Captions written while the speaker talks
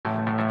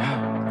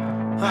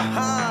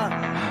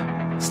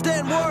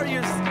Stanton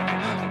Warriors,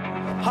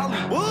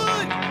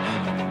 Hollywood.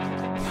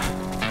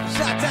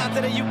 Shout out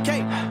to the UK.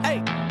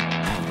 Hey,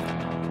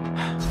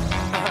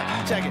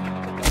 check it.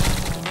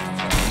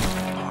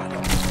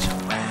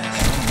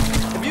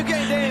 If you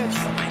can't dance,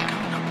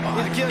 you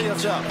need to kill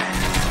yourself.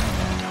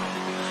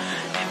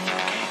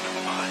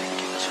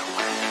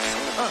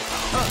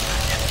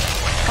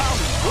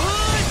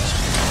 Hollywood.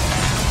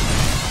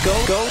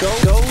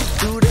 Go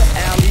through the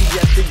alley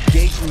at the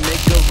gate and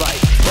make a right.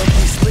 But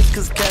we slick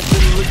cause cats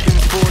been looking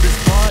for this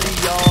party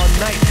all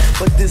night.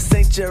 But this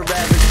ain't your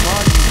average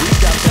party. We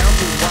got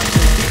bouncers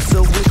watching feet.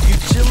 So if you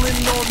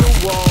chillin' on the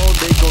wall,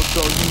 they gon'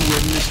 throw you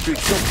in the street.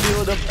 So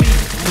feel the beat,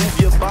 move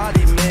your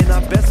body, man. I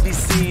best be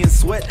seeing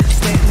sweat.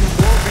 Stanton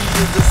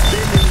Warriors are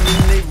spinning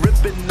and they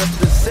ripping up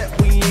the set.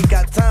 We ain't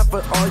got time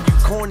for all you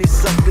corny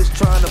suckers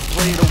trying to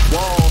play the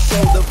wall. So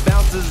the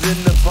bouncers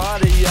in the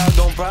party, y'all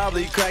gon'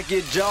 probably crack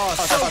your jaws.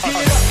 So get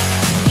up,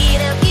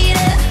 get up, get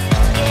up,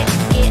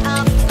 get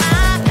off my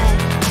back.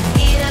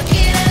 Get up,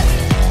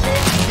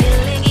 let the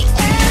feeling get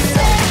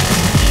upset.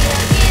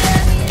 Get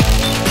up,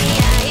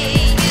 I hear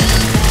you.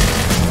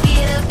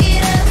 Get up,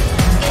 get up.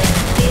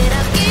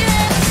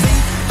 See,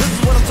 this is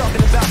what I'm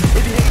talking about.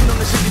 If you hating on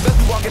the shit, you best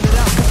be walking it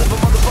out. Cause if a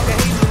motherfucker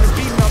hating on this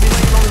beat, I'll be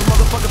laying on this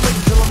motherfucker face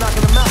until I'm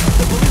knocking them out.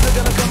 The police are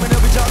gonna come and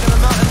they'll be talking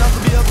them out. And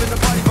I'll be up in the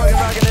party fucking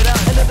rocking it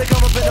out. And if they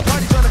come up in the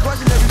party trying to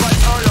question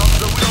everybody's sorry,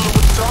 officer, we don't know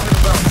what you're talking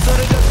about. So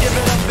they just give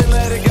it up and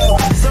let it go.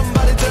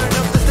 Somebody turn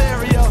up the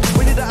stereo.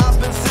 We need to hop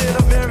and sit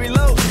up very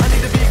low. I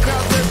need to be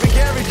crowd surfing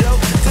Gary Joe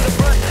to the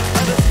front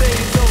of the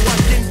stage so I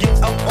can get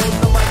up on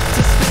the mic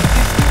to spit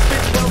these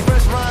stupid well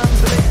fresh rhymes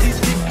and make these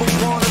people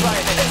wanna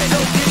write. And so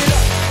get it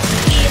up.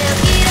 Get up,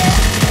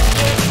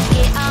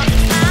 get off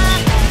my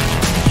back.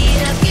 Get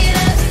up, let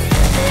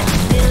the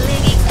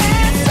feeling get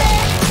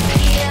upset.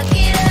 Get up,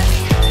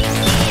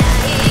 I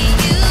hear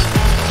you.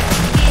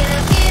 Get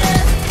up, get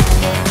up.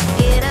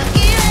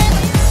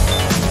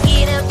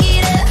 Get up,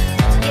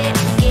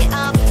 get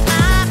off my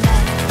back.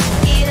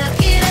 Get up,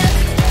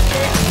 let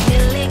the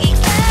feeling get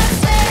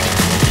upset.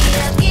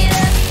 Get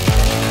up,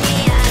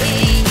 I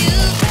hear you.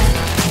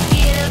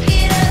 Get up,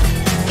 get up.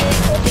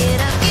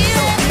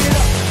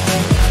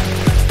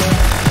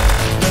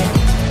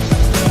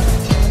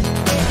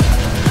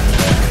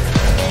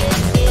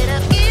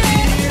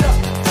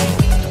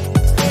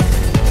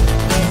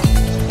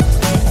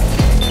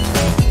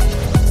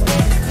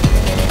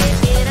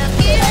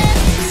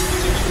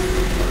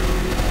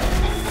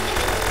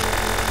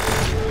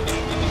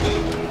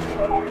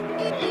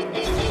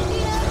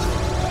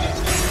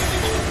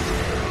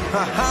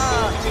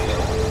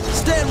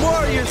 Stanton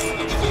Warriors.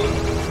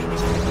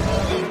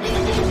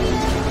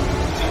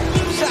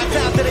 Shout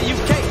out to the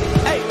UK.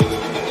 Hey.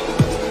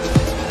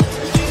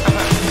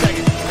 Check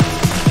it.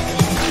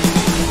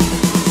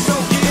 So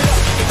get up.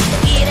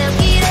 Get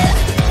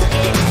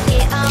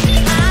off my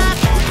back.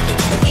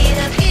 Get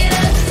up,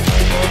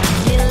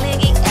 feeling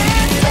get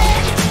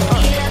upset.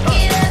 Get up, I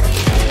hear you.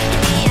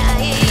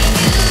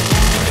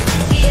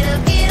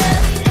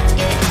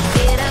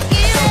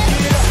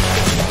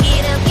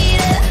 Get up, get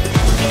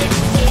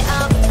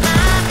off my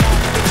back.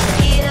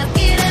 Get up,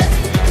 get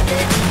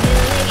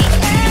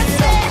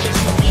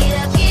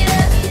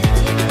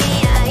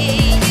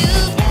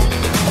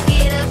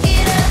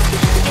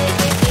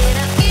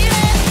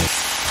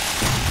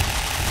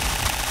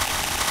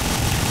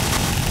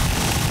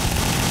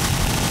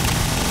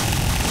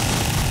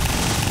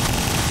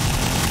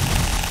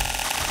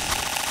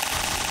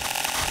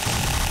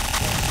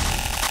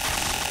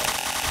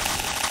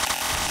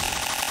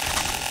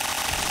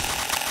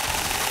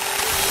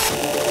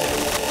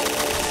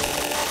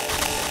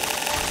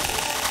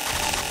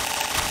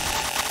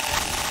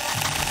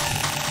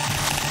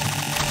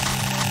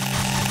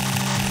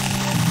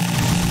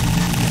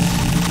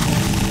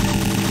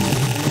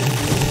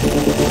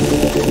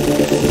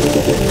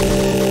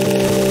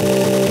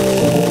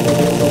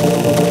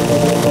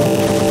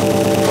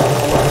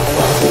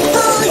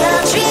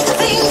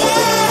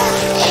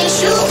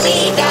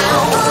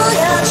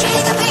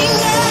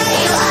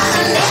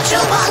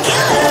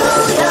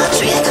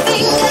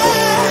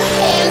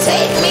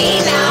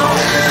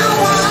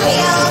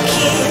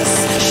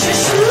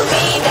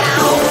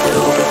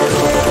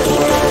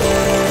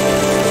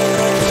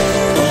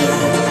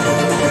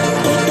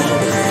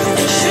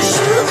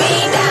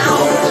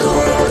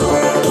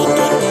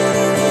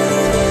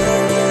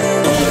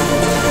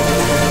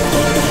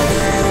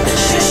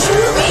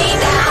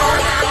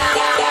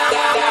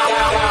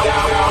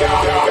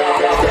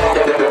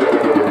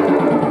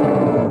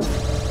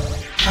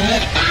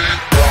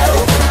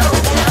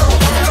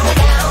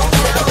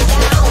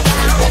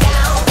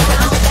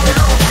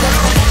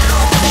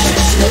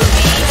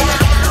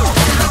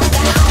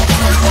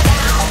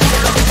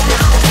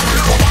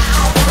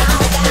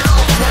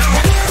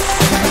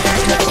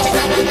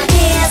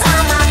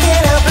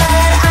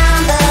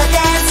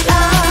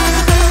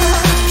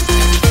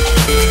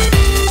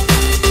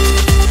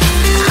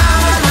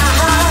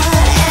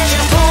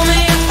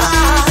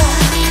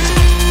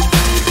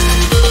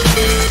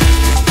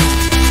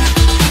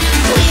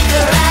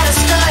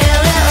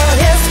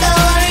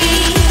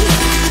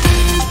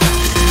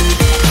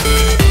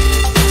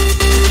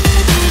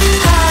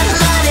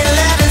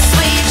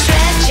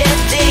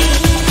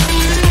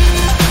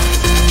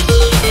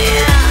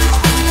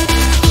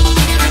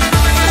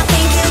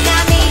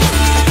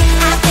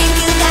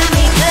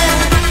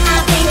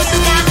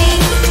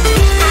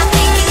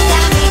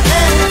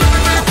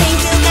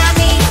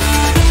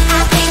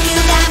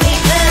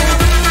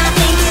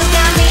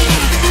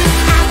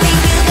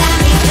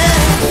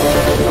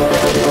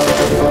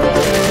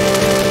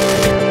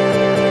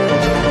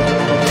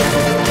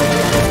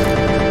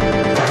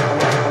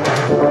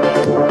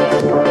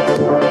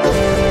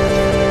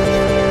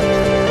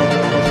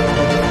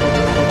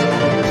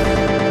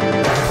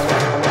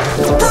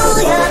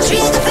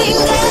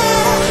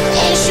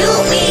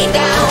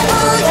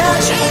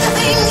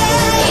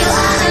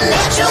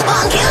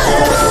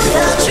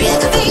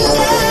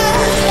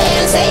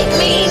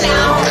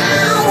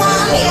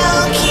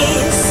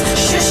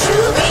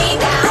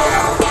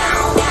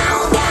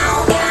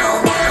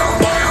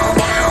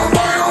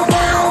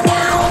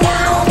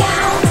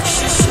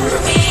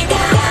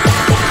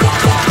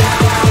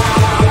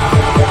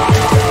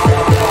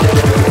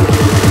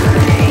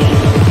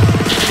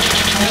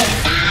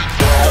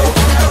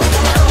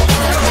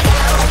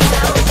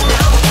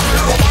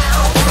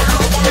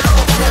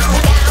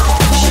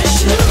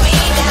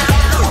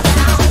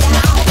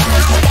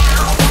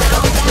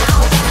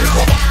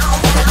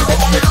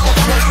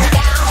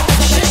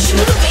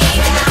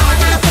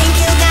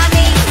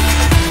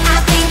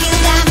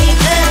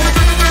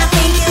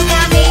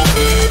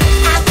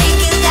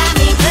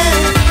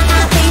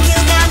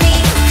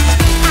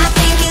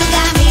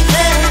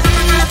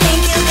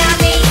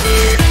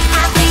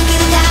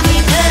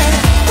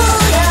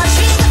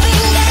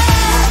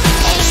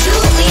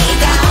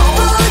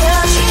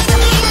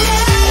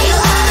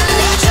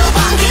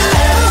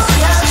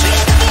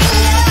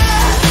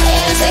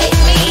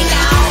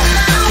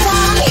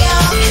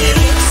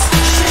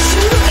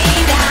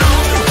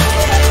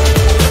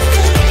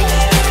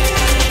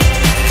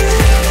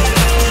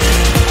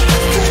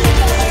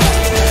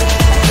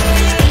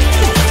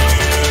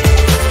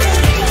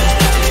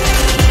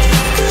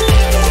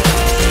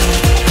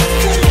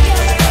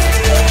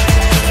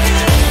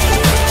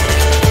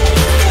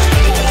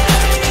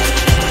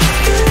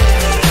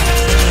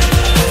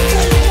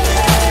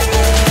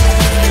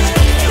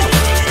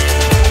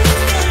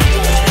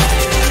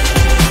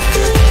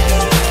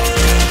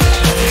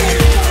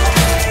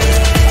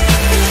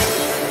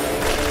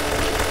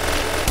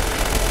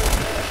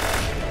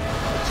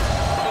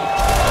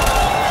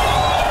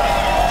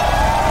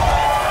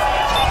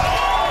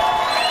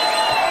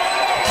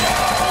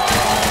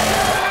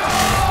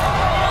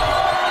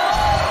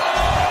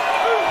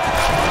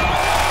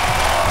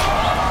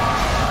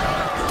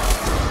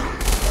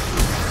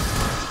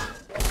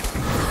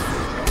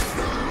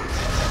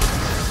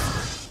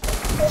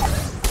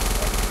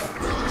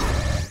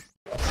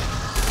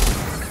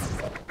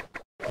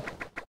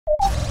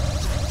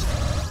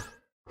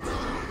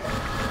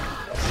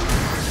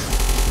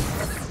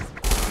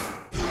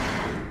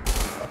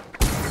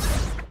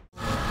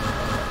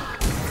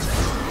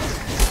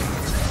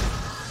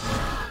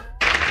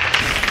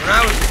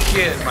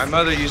My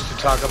mother used to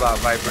talk about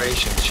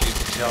vibrations. She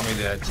used to tell me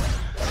that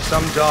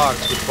some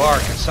dogs would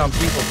bark at some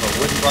people but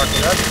wouldn't bark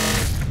at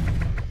others.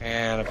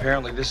 And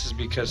apparently this is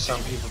because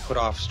some people put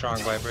off strong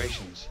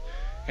vibrations.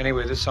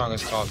 Anyway, this song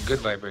is called Good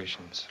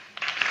Vibrations.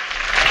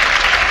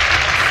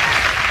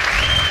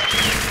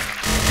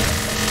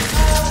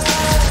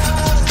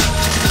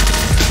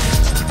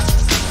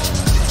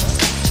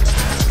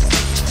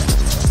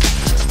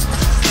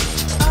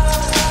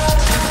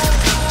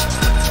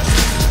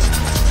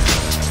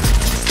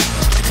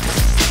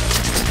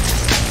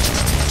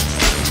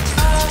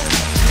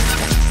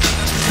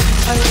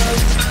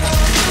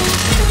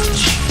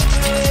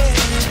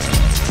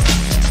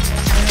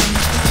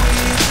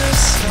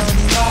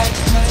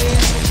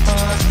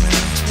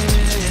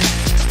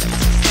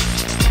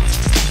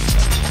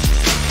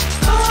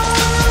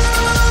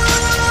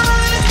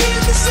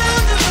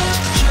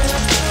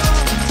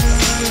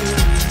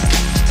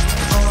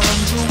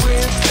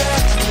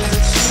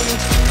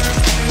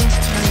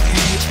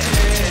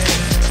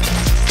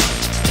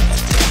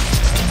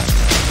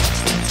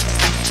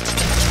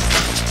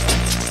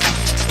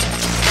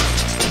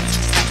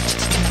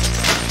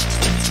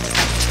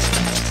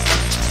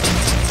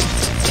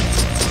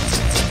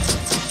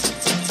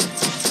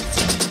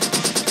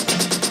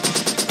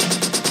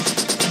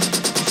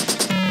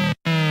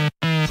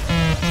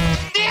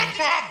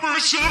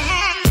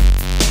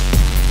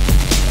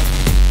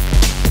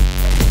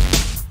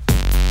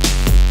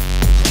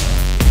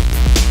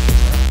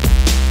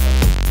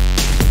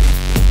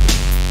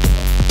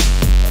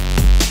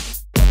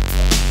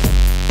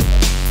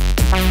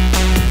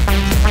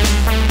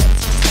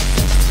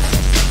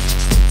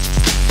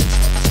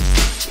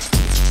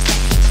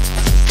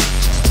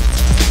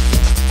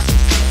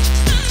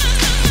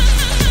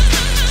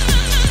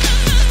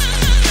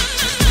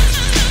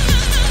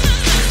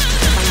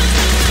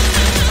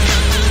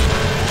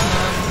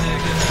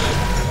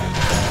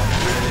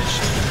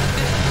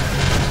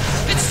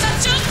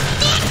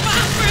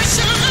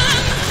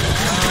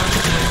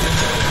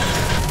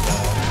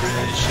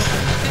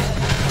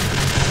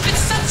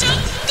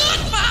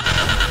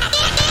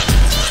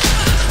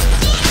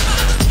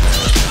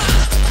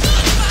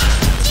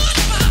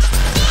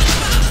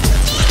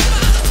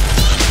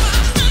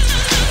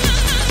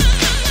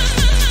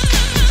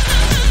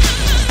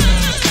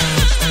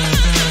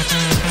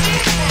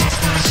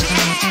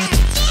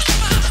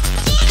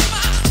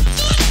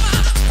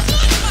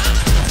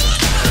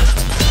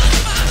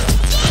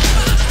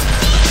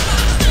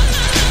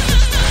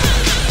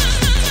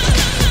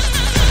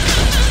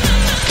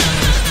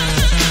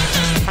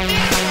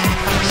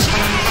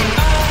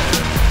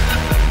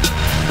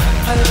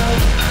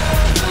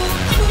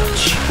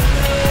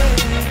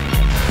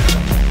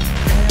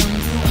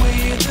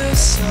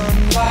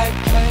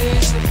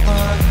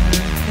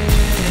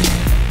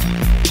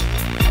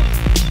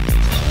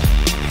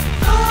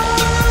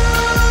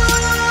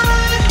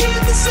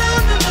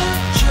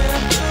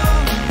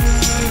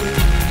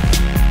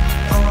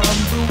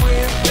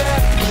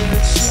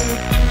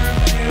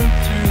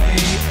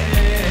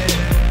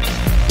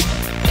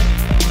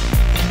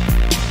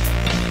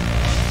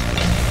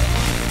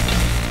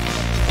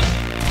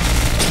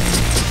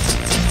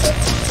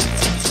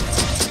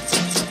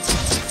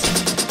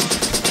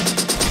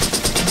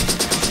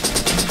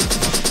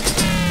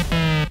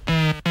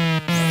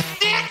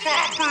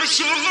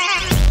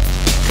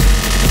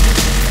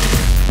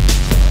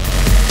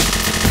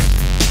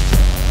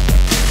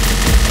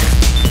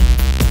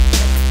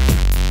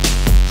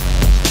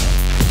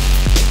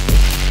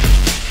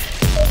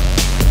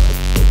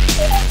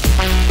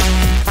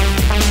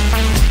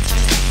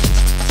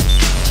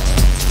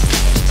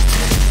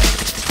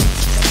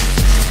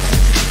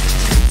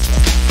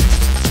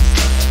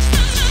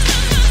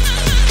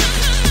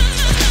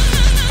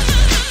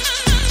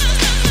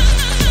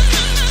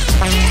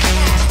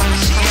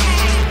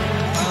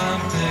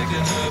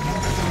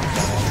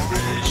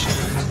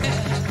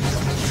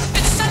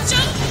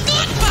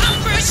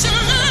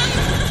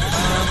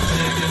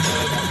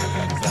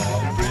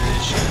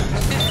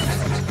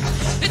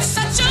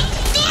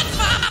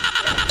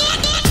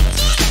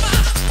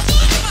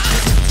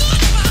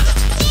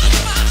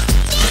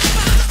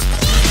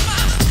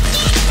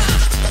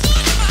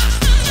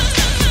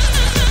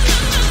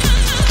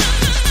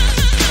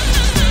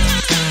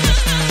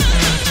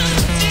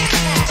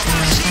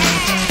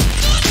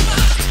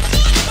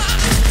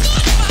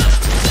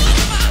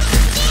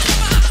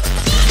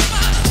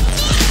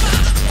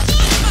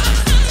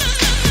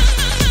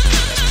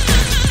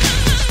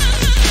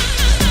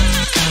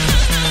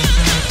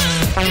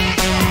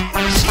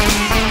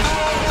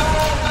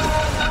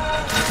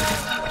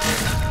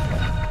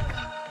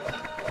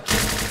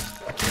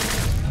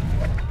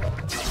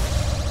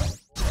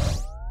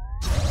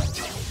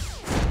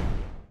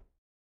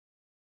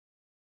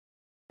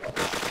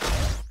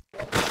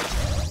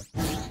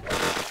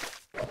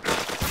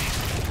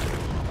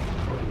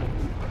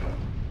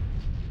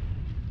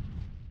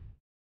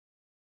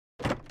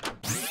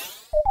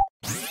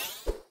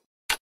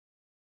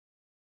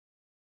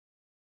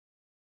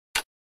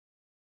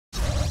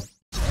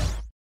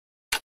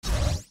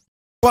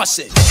 Bust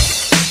it.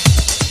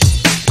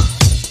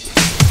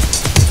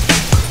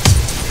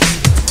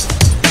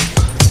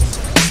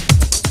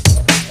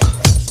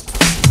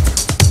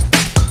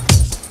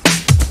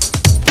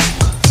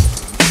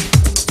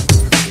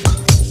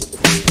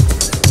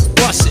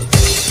 Bust it.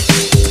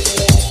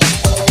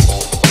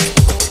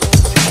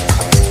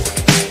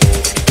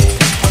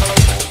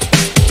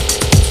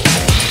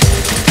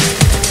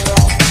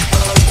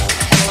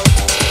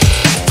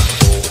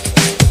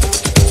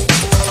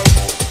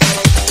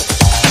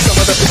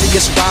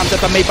 Rhymes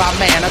ever made by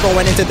man. I'm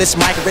going into this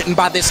mic written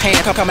by this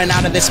hand. I'm coming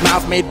out of this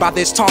mouth made by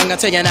this tongue. I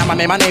tell you now, my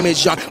name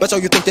is Young. But so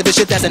you think that this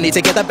shit destiny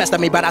to get the best of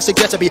me? But I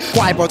suggest to be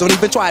quiet, bro. Don't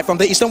even try it from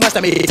the east and west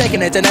of me.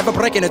 Taking it and never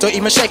breaking it, or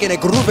even shaking it,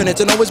 grooving it,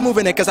 and always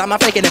moving it, cause I'm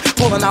not faking it.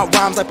 Pulling out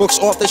rhymes like books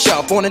off the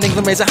shelf. Born in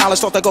England, raised in Hollis,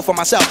 thought to go for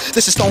myself.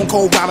 This is stone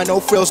cold rhyming, no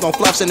frills, no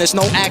fluffs, and there's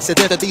no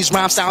accident that these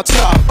rhymes sound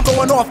tough. I'm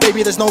going off,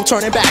 baby, there's no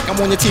turning back. I'm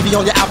on your TV,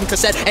 on your album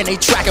cassette, and they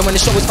track. And when the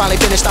show is finally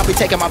finished, I'll be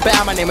taking my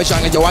bow. My name is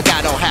Young, and yo, I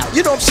got no how.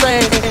 You know what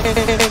I'm saying?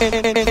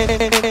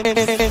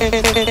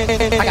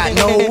 I got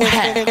no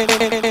hat.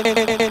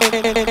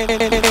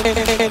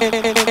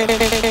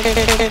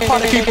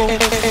 Party people,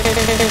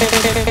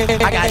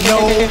 I got no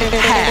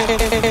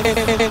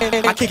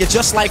hat. I kick it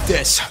just like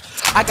this.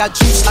 I got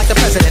juice like the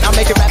president. I'll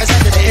make it rappers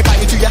hesitant. Invite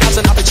me to your house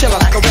and I'll be chillin'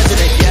 like a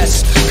resident.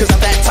 Yes, cause I'm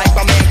that type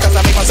of man. Cause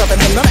I make myself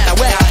at home no matter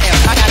where I am.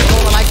 I got it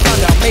rolling like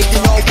thunder, making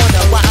you all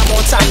wonder why I'm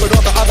on top with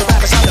all the other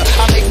rappers under.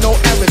 I make no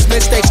errors,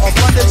 mistakes or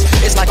blunders.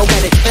 It's like a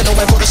wedding, and no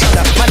man for the sunder.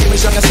 My name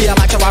is Young and see I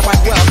like to rock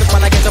right well. Cause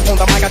when I get up on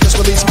the mic I just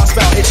release my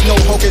spell. It's no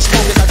hocus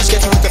pocus, I just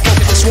get you with the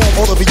focus. It's swarm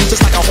all over you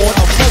just like a horn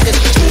of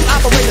focus. Smooth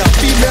operator,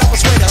 female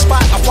persuader.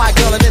 Spot a fly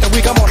girl and in a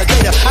week I'm on a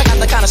data. I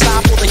got the kind of style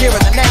for the here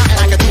and the now. And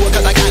I can do it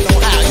cause I got no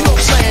how. You know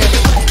what I'm saying?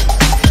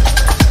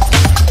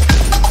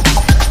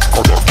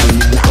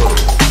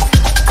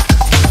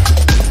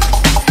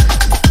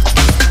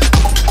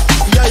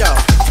 Yo,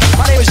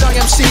 my name is Young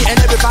MC, and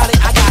everybody,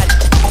 I got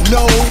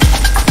no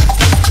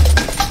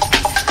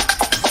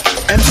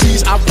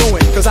MCs I ruin,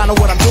 cause I know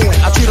what I'm doing.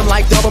 I treat them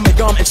like double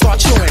gum and start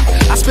chewing.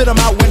 I spit them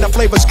out when the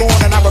flavor's gone,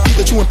 and I repeat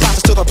the chewing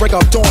process till the break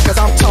of dawn. Cause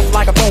I'm tough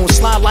like a bone,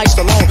 slide like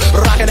Stallone,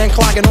 rocking and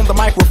clocking on the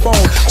microphone.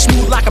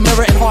 Smooth like a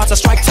mirror and hearts I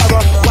strike terror.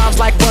 Rhymes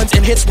like runs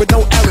and hits with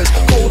no errors.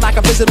 Cold like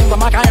a visit on the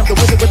mic, I am the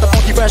wizard with the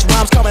funky fresh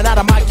rhymes coming out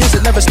of my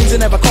gizzard. Never sneezing,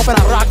 never coughing,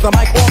 I rock the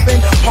mic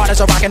often. Hard as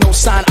a rock and no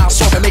sign, I'll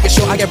solve it. Making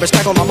sure I get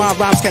respect on my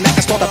rhymes connect.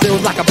 I start to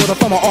build like a builder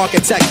from an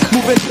architect.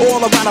 Moving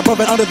all around above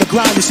and under the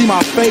ground. You see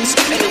my face,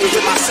 and then you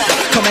hear my sound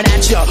coming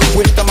at ya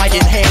with the mic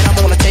in hand. I'm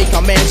gonna take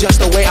a man just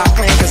the way I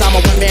plan, cause I'm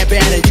a one-man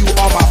band and you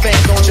are my fan.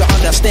 Don't you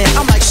understand?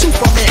 I'm like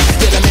Superman,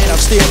 you're the man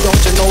of steel.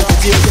 Don't you know the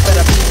deal? You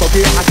better be for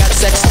real. I got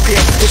sex appeal,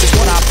 this is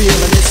what I feel,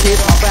 and this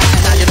here's my rap.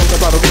 And now you know the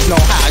brother is no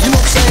how. You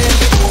know what I'm saying?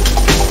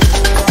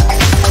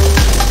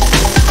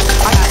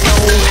 I got no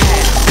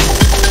hat,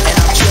 and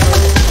I'm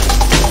chillin',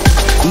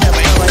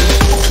 never illin'.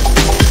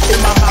 In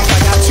my mouth I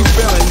got two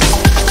feelings.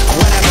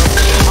 Whatever,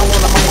 I'm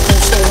on the microphone,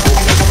 stone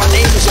moving over. My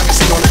name is Young and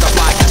see on the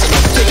fly, catch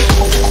another ticket.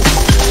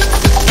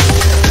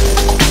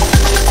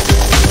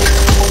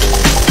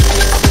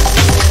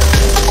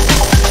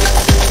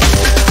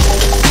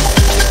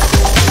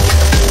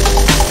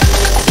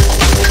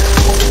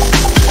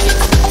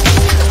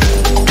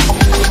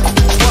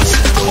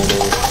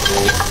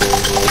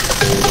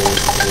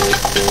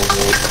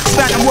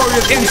 Stanton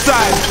Warriors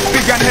inside,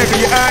 big and heavy,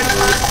 you heard?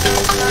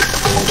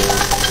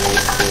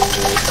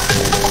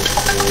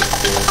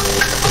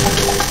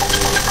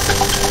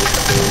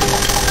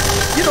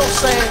 You know what I'm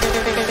saying?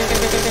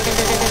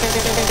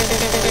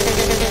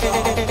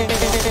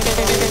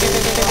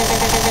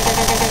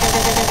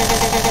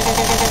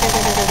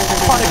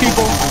 Party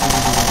people,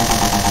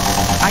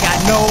 I got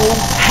no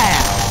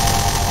how.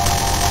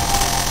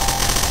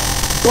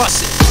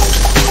 Bust it.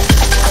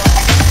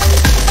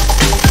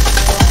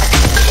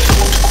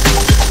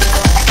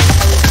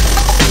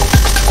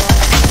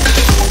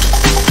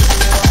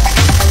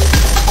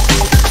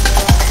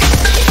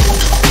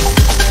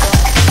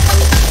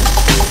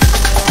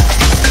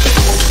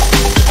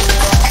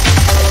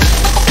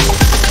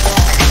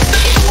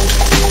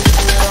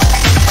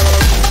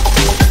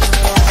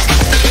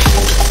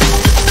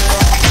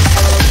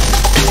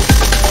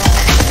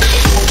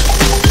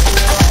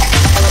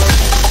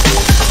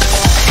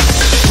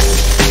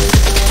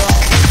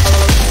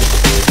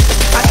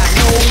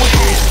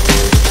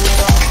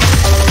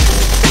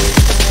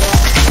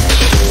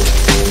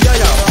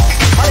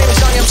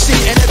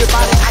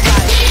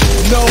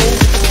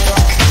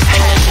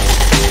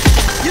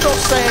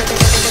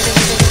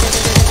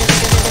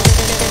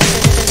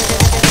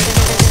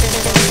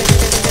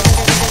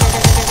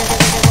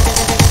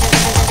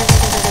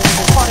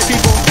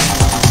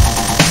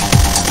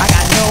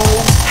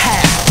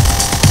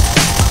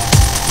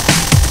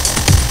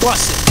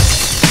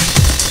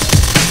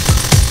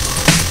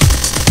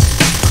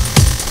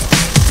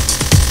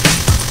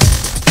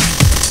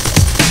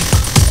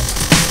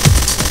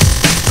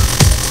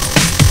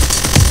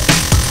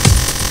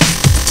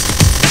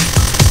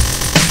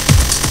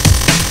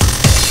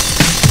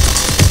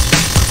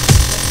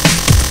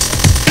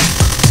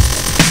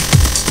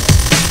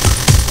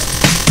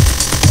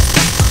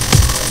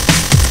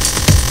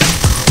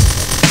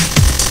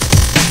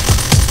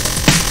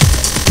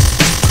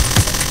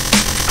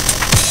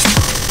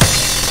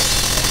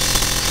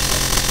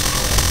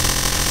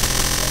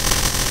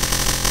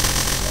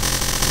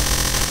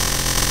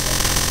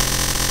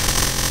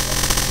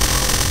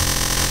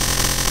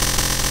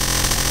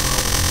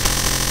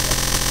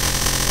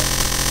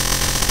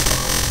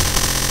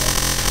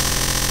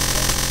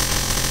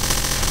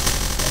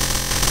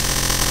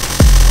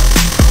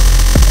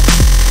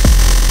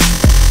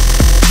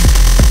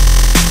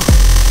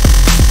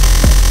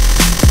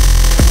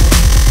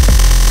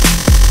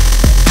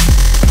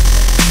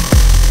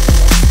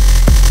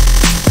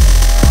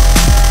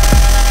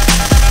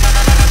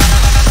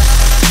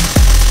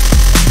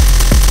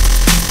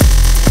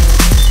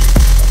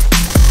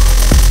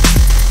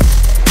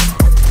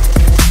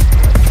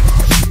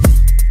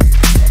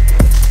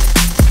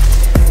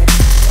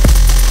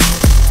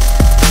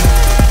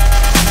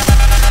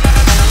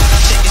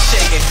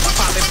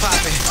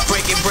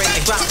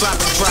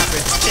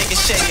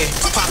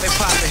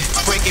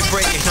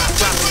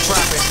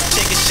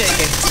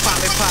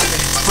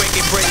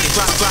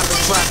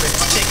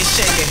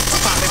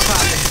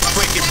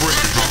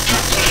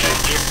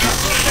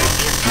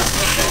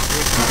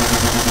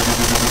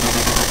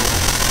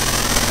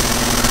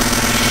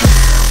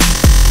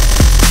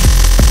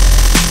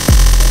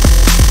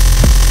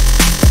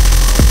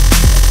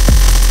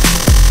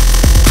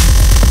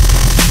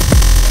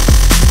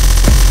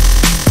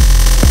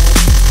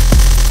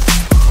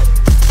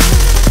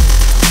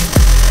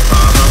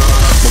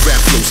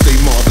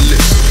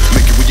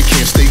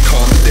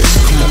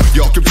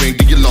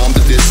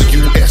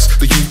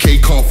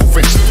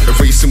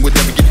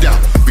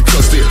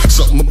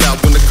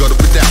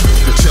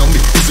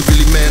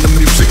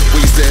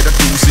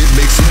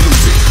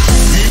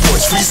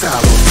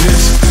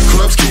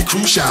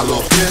 crucial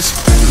off this.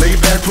 Lay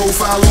back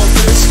profile off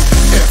this.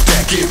 F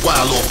that, get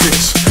wild off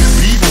this.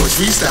 B-boys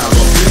freestyle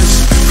off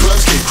this.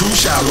 Clubs get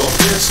crucial off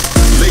this.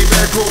 Lay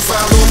back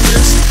profile off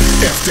this.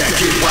 F that,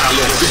 get wild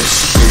off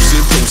this.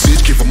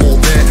 Dosage, give them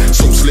all that.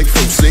 So slick,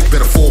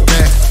 better fall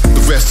back. The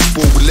rest is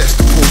bull with less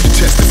to pull. You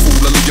test the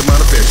fool, I leave your mind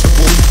a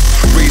vegetable.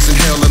 Raising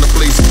hell in a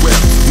blazing well.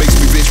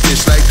 Makes me bitch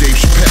like Dave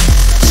Chappelle.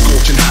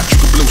 Scorching hot, you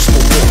can blow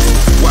smoke off.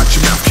 Watch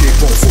your mouth, kick,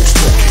 won't folks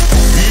talking.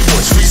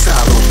 B-boys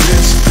freestyle off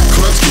this.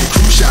 Clubs get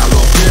crucial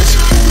off this.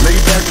 Lay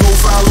back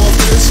profile off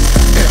this.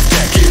 F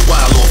that, get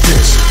wild off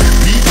this.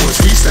 B-boys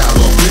freestyle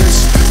off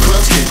this.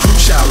 Clubs get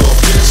crucial off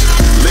this.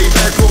 Lay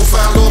back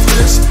profile off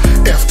this.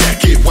 F that,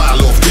 get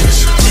wild off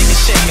this.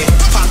 Shake it,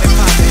 pop it,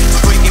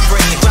 break it,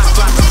 drop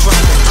it, drop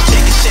it.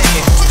 Shake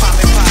it, pop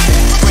it,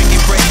 break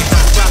it, drop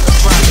it,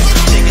 drop it.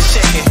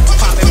 Shake it,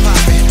 pop it,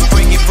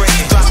 break it,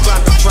 drop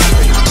it, drop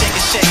it.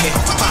 Shake it,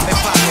 pop it,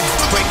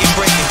 break it,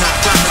 drop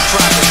it,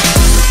 drop it.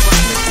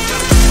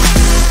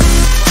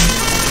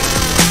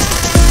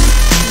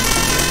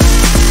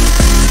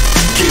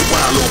 Get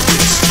wild off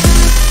this.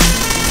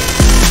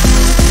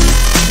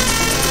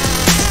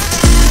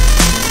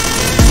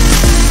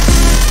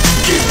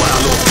 Get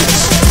wild off this.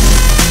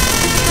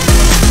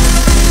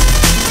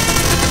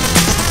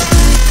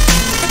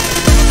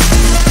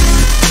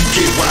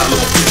 Get wild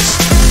off this.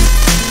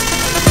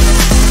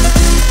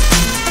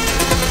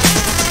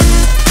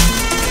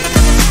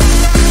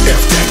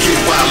 F that, get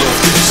wild off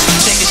this.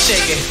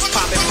 Shake it,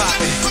 pop it,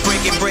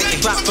 break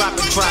it, drop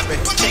it.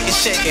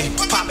 Shake it,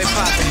 pop it,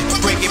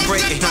 break it,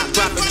 drop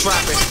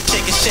it.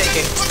 Shake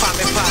it, pop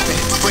it,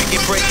 break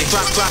it, drop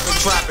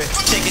it.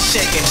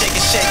 Shake it,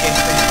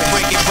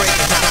 break it,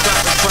 drop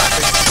it.